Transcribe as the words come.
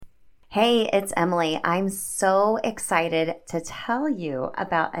Hey, it's Emily. I'm so excited to tell you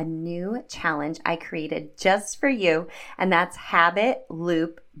about a new challenge I created just for you, and that's Habit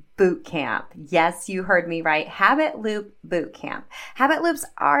Loop Bootcamp. Yes, you heard me right. Habit Loop Bootcamp. Habit loops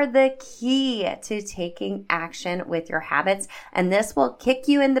are the key to taking action with your habits, and this will kick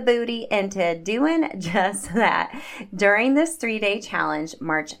you in the booty into doing just that. During this 3-day challenge,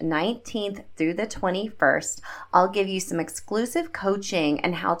 March 19th through the 21st, I'll give you some exclusive coaching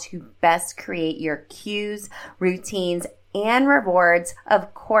and how to best create your cues, routines, and rewards,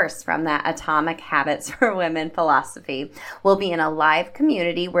 of course, from that Atomic Habits for Women philosophy. We'll be in a live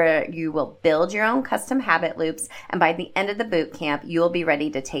community where you will build your own custom habit loops, and by the end of the boot camp, you will be ready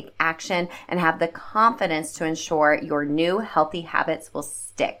to take action and have the confidence to ensure your new healthy habits will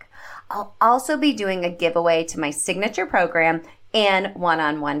stick. I'll also be doing a giveaway to my signature program and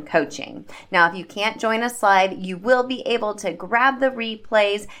one-on-one coaching. Now, if you can't join us live, you will be able to grab the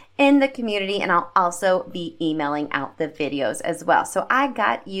replays in the community, and I'll also be emailing out the videos as well. So I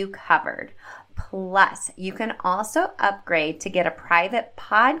got you covered. Plus, you can also upgrade to get a private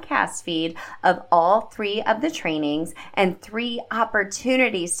podcast feed of all 3 of the trainings and 3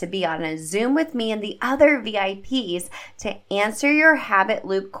 opportunities to be on a Zoom with me and the other VIPs to answer your habit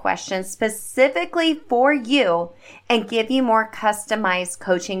loop questions specifically for you and give you more customized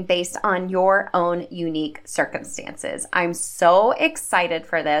coaching based on your own unique circumstances. I'm so excited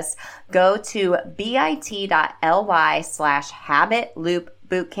for this. Go to bit.ly/habit loop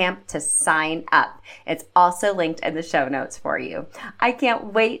bootcamp to sign up. It's also linked in the show notes for you. I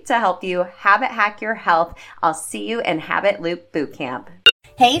can't wait to help you habit hack your health. I'll see you in Habit Loop Bootcamp.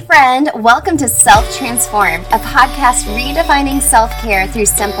 Hey friend, welcome to Self-Transformed, a podcast redefining self-care through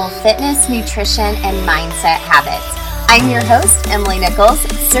simple fitness, nutrition, and mindset habits. I'm your host, Emily Nichols,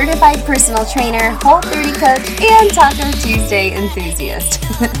 certified personal trainer, Whole30 coach, and Taco Tuesday enthusiast.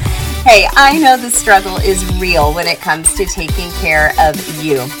 Hey, I know the struggle is real when it comes to taking care of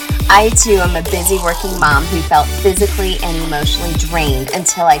you. I too am a busy working mom who felt physically and emotionally drained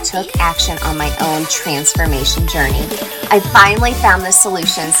until I took action on my own transformation journey. I finally found the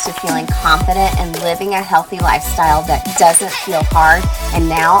solutions to feeling confident and living a healthy lifestyle that doesn't feel hard, and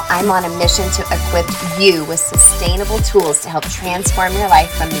now I'm on a mission to equip you with sustainable tools to help transform your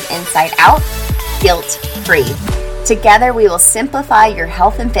life from the inside out, guilt-free. Together, we will simplify your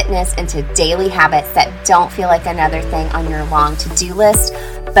health and fitness into daily habits that don't feel like another thing on your long to-do list,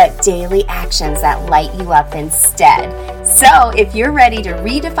 but daily actions that light you up instead. So, if you're ready to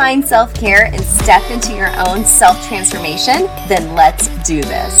redefine self-care and step into your own self-transformation, then let's do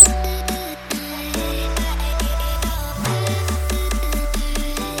this.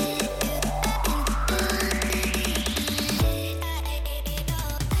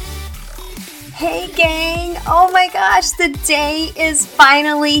 Hey gang, oh my gosh, the day is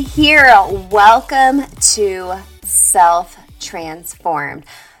finally here. Welcome to Self-Transformed.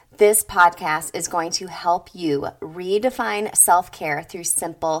 This podcast is going to help you redefine self-care through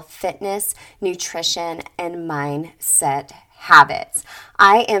simple fitness, nutrition, and mindset habits.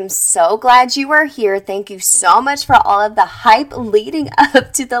 I am so glad you are here. Thank you so much for all of the hype leading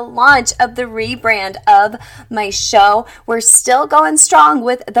up to the launch of the rebrand of my show. We're still going strong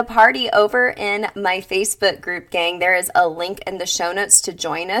with the party over in my Facebook group, gang. There is a link in the show notes to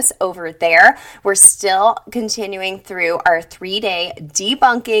join us over there. We're still continuing through our 3-day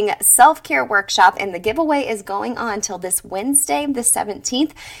debunking self-care workshop, and the giveaway is going on till this Wednesday, the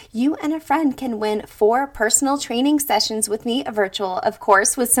 17th. You and a friend can win 4 personal training sessions with me, virtual, of course,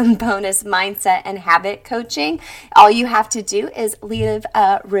 with some bonus mindset and habit coaching. All you have to do is leave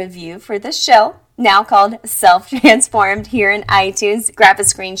a review for the show, now called Self-Transformed, here in iTunes. Grab a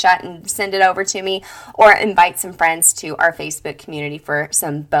screenshot and send it over to me, or invite some friends to our Facebook community for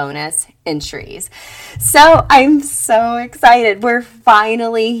some bonus entries. So I'm so excited. We're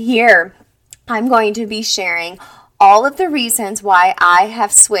finally here. I'm going to be sharing all of the reasons why I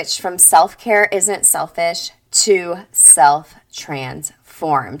have switched from self-care isn't selfish to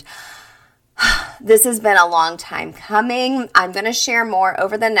self-transformed. This has been a long time coming. I'm going to share more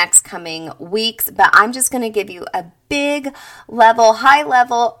over the next coming weeks, but I'm just going to give you a big level, high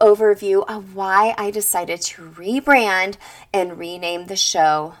level overview of why I decided to rebrand and rename the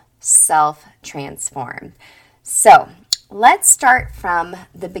show Self-Transformed. So let's start from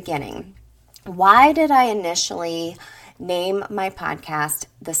the beginning. Why did I initially name my podcast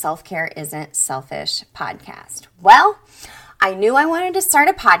the Self-Care Isn't Selfish podcast? Well, I knew I wanted to start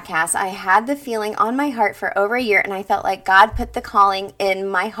a podcast. I had the feeling on my heart for over a year, and I felt like God put the calling in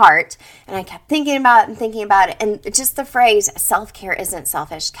my heart, and I kept thinking about it and thinking about it, and just the phrase, self-care isn't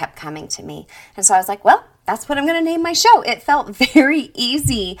selfish, kept coming to me. And so I was like, well, that's what I'm going to name my show. It felt very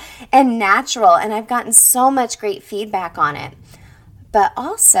easy and natural, and I've gotten so much great feedback on it. But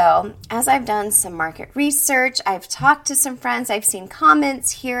also, as I've done some market research, I've talked to some friends, I've seen comments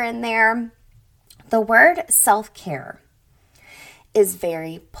here and there, the word self-care is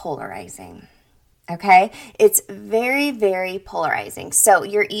very polarizing, okay? It's very, very polarizing. So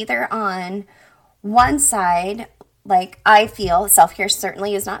you're either on one side, like I feel self-care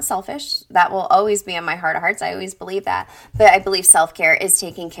certainly is not selfish. That will always be in my heart of hearts. I always believe that. But I believe self-care is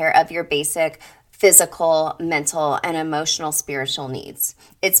taking care of your basic physical, mental, and emotional, spiritual needs.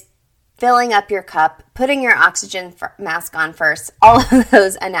 It's filling up your cup, putting your oxygen mask on first, all of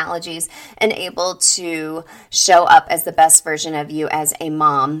those analogies, and able to show up as the best version of you as a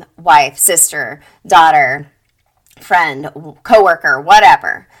mom, wife, sister, daughter, friend, coworker,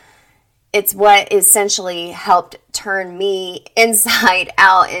 whatever. It's what essentially helped turn me inside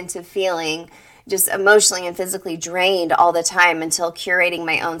out into feeling just emotionally and physically drained all the time until curating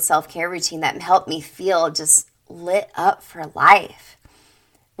my own self-care routine that helped me feel just lit up for life.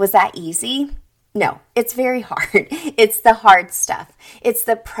 Was that easy? No, it's very hard. It's the hard stuff. It's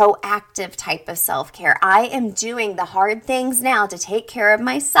the proactive type of self-care. I am doing the hard things now to take care of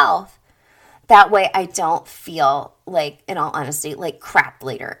myself. That way I don't feel like, in all honesty, like crap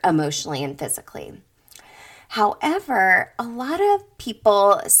later, emotionally and physically. However, a lot of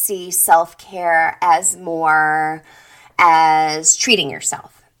people see self-care as more as treating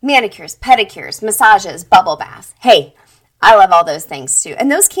yourself. Manicures, pedicures, massages, bubble baths. Hey, I love all those things too.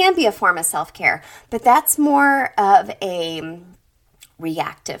 And those can be a form of self-care, but that's more of a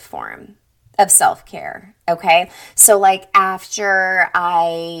reactive form of self-care, okay? So like after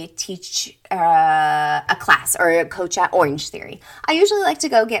I teach a class or coach at Orange Theory, I usually like to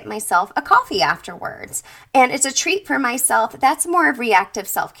go get myself a coffee afterwards. And it's a treat for myself. That's more of reactive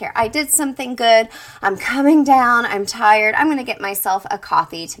self-care. I did something good. I'm coming down. I'm tired. I'm going to get myself a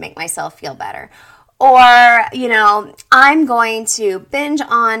coffee to make myself feel better. Or, I'm going to binge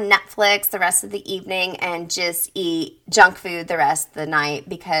on Netflix the rest of the evening and just eat junk food the rest of the night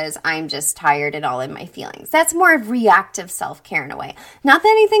because I'm just tired and all in my feelings. That's more of reactive self-care in a way. Not that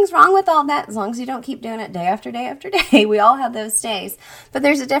anything's wrong with all that as long as you don't keep doing it day after day after day. We all have those days. But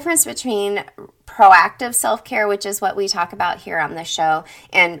there's a difference between proactive self-care, which is what we talk about here on the show,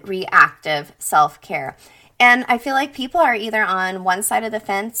 and reactive self-care. And I feel like people are either on one side of the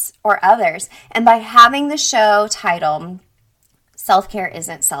fence or others. And by having the show titled Self-Care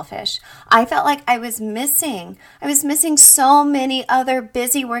Isn't Selfish, I felt like I was missing so many other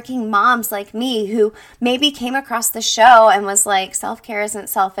busy working moms like me who maybe came across the show and was like, self-care isn't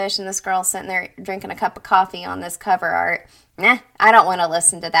selfish, and this girl's sitting there drinking a cup of coffee on this cover art. I don't want to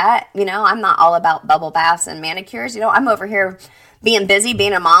listen to that. I'm not all about bubble baths and manicures. I'm over here being busy,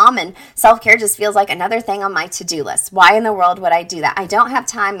 being a mom, and self-care just feels like another thing on my to-do list. Why in the world would I do that? I don't have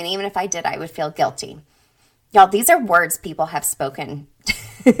time, and even if I did, I would feel guilty. Y'all, these are words people have spoken,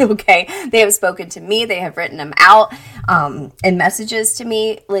 okay? They have spoken to me. They have written them out in messages to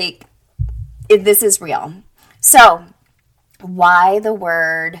me. This is real. So, why the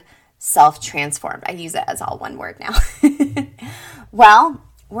word self-transformed? I use it as all one word now. Well,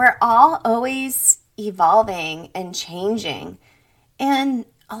 we're all always evolving and changing. And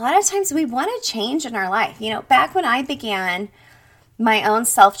a lot of times we want to change in our life. Back when I began my own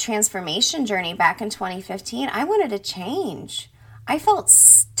self-transformation journey back in 2015, I wanted to change. I felt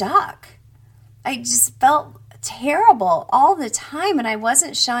stuck. I just felt terrible all the time, and I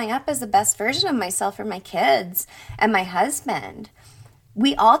wasn't showing up as the best version of myself for my kids and my husband.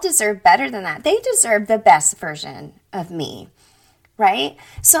 We all deserve better than that. They deserve the best version of me, right?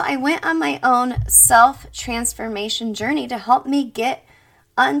 So I went on my own self-transformation journey to help me get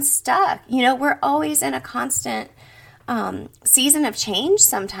unstuck. We're always in a constant season of change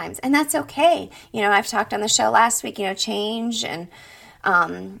sometimes, and that's okay. I've talked on the show last week, change, and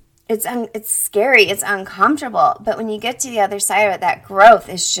it's scary, it's uncomfortable, but when you get to the other side of it, that growth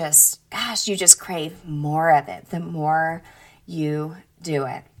is just, gosh, you just crave more of it the more you do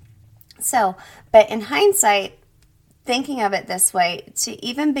it. So, but in hindsight, thinking of it this way, to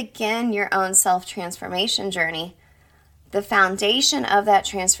even begin your own self-transformation journey, the foundation of that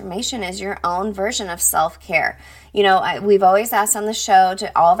transformation is your own version of self-care. We've always asked on the show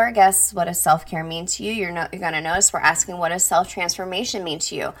to all of our guests, what does self-care mean to you? You're going to notice we're asking, what does self-transformation mean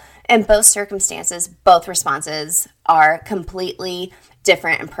to you? In both circumstances, both responses are completely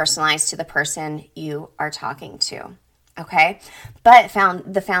different and personalized to the person you are talking to. Okay? But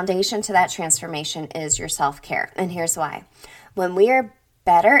the foundation to that transformation is your self-care. And here's why. When we are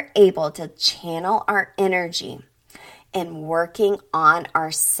better able to channel our energy in working on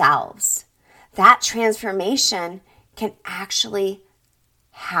ourselves, that transformation can actually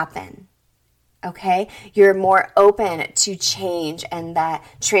happen. Okay? You're more open to change and that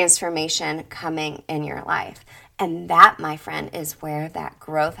transformation coming in your life. And that, my friend, is where that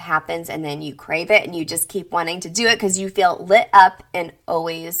growth happens. And then you crave it and you just keep wanting to do it because you feel lit up and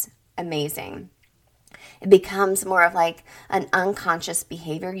always amazing. It becomes more of like an unconscious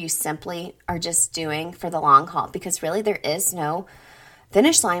behavior you simply are just doing for the long haul, because really there is no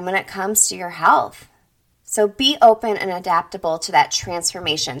finish line when it comes to your health. So be open and adaptable to that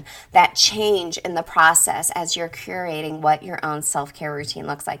transformation, that change in the process as you're curating what your own self-care routine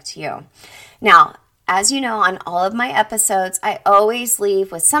looks like to you. Now, as you know, on all of my episodes, I always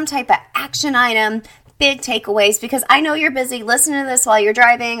leave with some type of action item, big takeaways, because I know you're busy listening to this while you're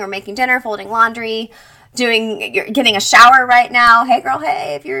driving or making dinner, folding laundry, you're getting a shower right now. Hey girl,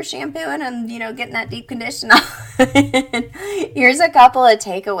 hey, if you're shampooing and getting that deep condition off. Here's a couple of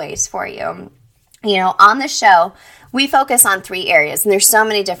takeaways for you. On the show, we focus on 3 areas, and there's so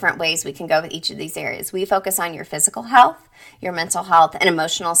many different ways we can go with each of these areas. We focus on your physical health, your mental health, and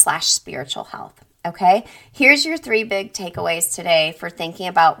emotional/spiritual health. Okay? Here's your 3 big takeaways today for thinking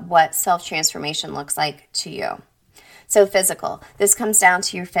about what self-transformation looks like to you. So physical, this comes down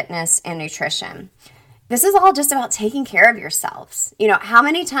to your fitness and nutrition. This is all just about taking care of yourselves. How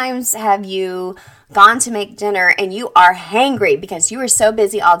many times have you gone to make dinner and you are hangry because you were so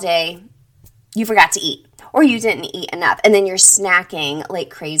busy all day, you forgot to eat, or you didn't eat enough, and then you're snacking like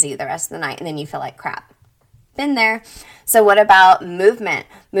crazy the rest of the night, and then you feel like crap. Been there. So what about movement?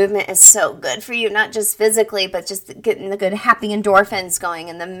 Movement is so good for you, not just physically, but just getting the good happy endorphins going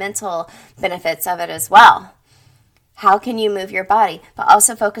and the mental benefits of it as well. How can you move your body? But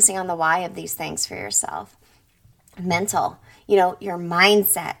also focusing on the why of these things for yourself. Mental, your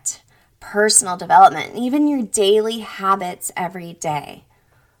mindset, personal development, and even your daily habits every day.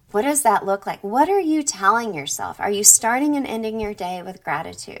 What does that look like? What are you telling yourself? Are you starting and ending your day with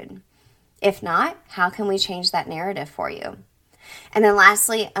gratitude? If not, how can we change that narrative for you? And then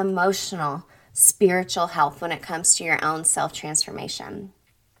lastly, emotional, spiritual health when it comes to your own self-transformation.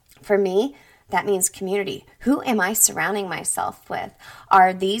 For me, that means community. Who am I surrounding myself with?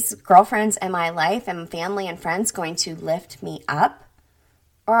 Are these girlfriends in my life and family and friends going to lift me up?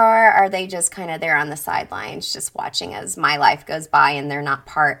 Or are they just kind of there on the sidelines, just watching as my life goes by and they're not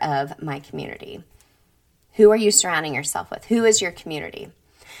part of my community? Who are you surrounding yourself with? Who is your community?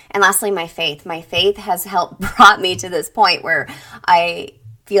 And lastly, my faith. My faith has brought me to this point where I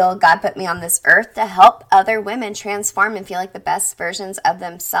feel God put me on this earth to help other women transform and feel like the best versions of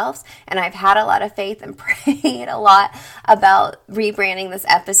themselves. And I've had a lot of faith and prayed a lot about rebranding this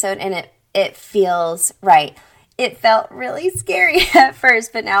episode, and it feels right. It felt really scary at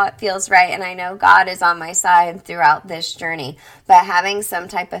first, but now it feels right. And I know God is on my side throughout this journey. But having some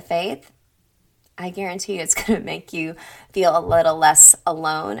type of faith, I guarantee you it's going to make you feel a little less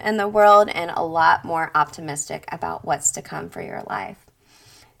alone in the world and a lot more optimistic about what's to come for your life.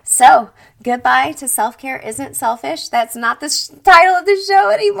 So, goodbye to self-care isn't selfish. That's not the title of the show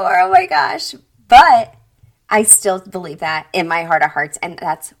anymore. Oh my gosh. But I still believe that in my heart of hearts, and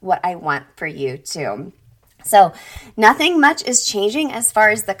that's what I want for you too. So nothing much is changing as far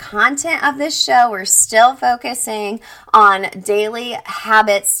as the content of this show. We're still focusing on daily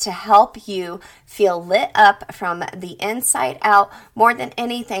habits to help you feel lit up from the inside out. More than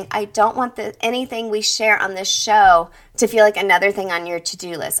anything, I don't want anything we share on this show to feel like another thing on your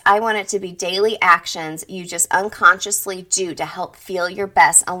to-do list. I want it to be daily actions you just unconsciously do to help feel your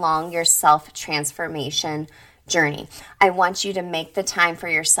best along your self-transformation journey. I want you to make the time for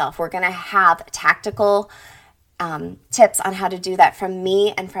yourself. We're going to have tactical tips on how to do that from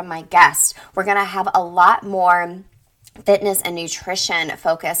me and from my guests. We're going to have a lot more fitness and nutrition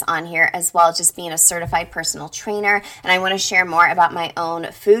focus on here as well, just being a certified personal trainer. And I want to share more about my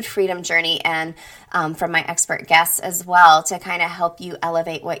own food freedom journey and from my expert guests as well to kind of help you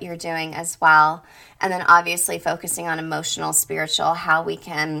elevate what you're doing as well. And then obviously focusing on emotional, spiritual, how we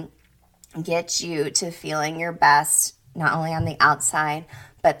can get you to feeling your best, not only on the outside,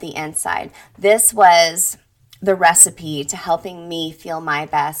 but the inside. This was the recipe to helping me feel my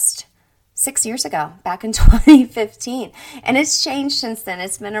best 6 years ago, back in 2015. And it's changed since then.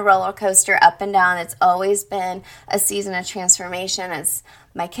 It's been a roller coaster up and down. It's always been a season of transformation as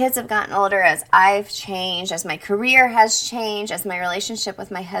my kids have gotten older, as I've changed, as my career has changed, as my relationship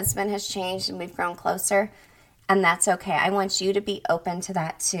with my husband has changed and we've grown closer. And that's okay. I want you to be open to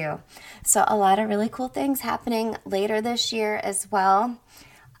that too. So a lot of really cool things happening later this year as well,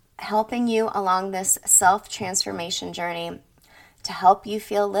 helping you along this self-transformation journey to help you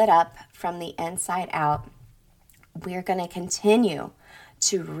feel lit up from the inside out. We're going to continue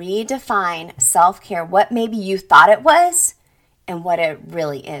to redefine self-care, what maybe you thought it was and what it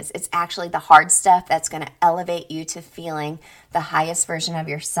really is. It's actually the hard stuff that's going to elevate you to feeling the highest version of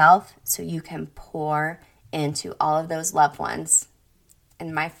yourself so you can pour into all of those loved ones.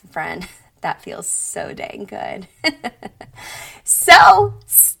 And my friend, that feels so dang good. So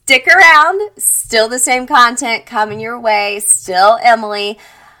stick around. Still the same content coming your way. Still Emily.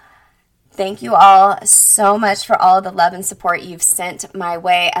 Thank you all so much for all of the love and support you've sent my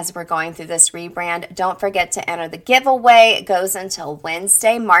way as we're going through this rebrand. Don't forget to enter the giveaway. It goes until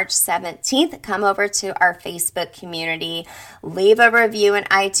Wednesday, March 17th. Come over to our Facebook community. Leave a review in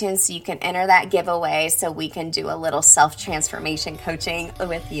iTunes so you can enter that giveaway so we can do a little self-transformation coaching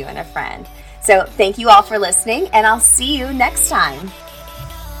with you and a friend. So thank you all for listening, and I'll see you next time.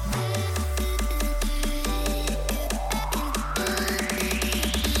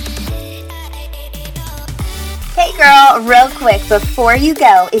 Hey girl, real quick, before you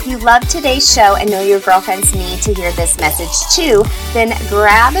go, if you love today's show and know your girlfriends need to hear this message too, then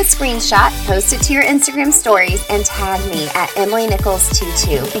grab a screenshot, post it to your Instagram stories, and tag me at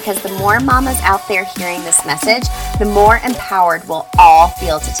EmilyNichols22, because the more mamas out there hearing this message, the more empowered we'll all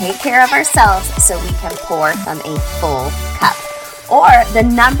feel to take care of ourselves so we can pour from a full cup. Or the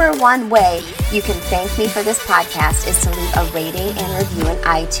number one way you can thank me for this podcast is to leave a rating and review in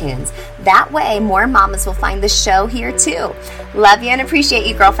iTunes. That way, more mamas will find the show here too. Love you and appreciate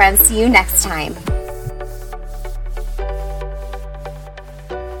you, girlfriends. See you next time.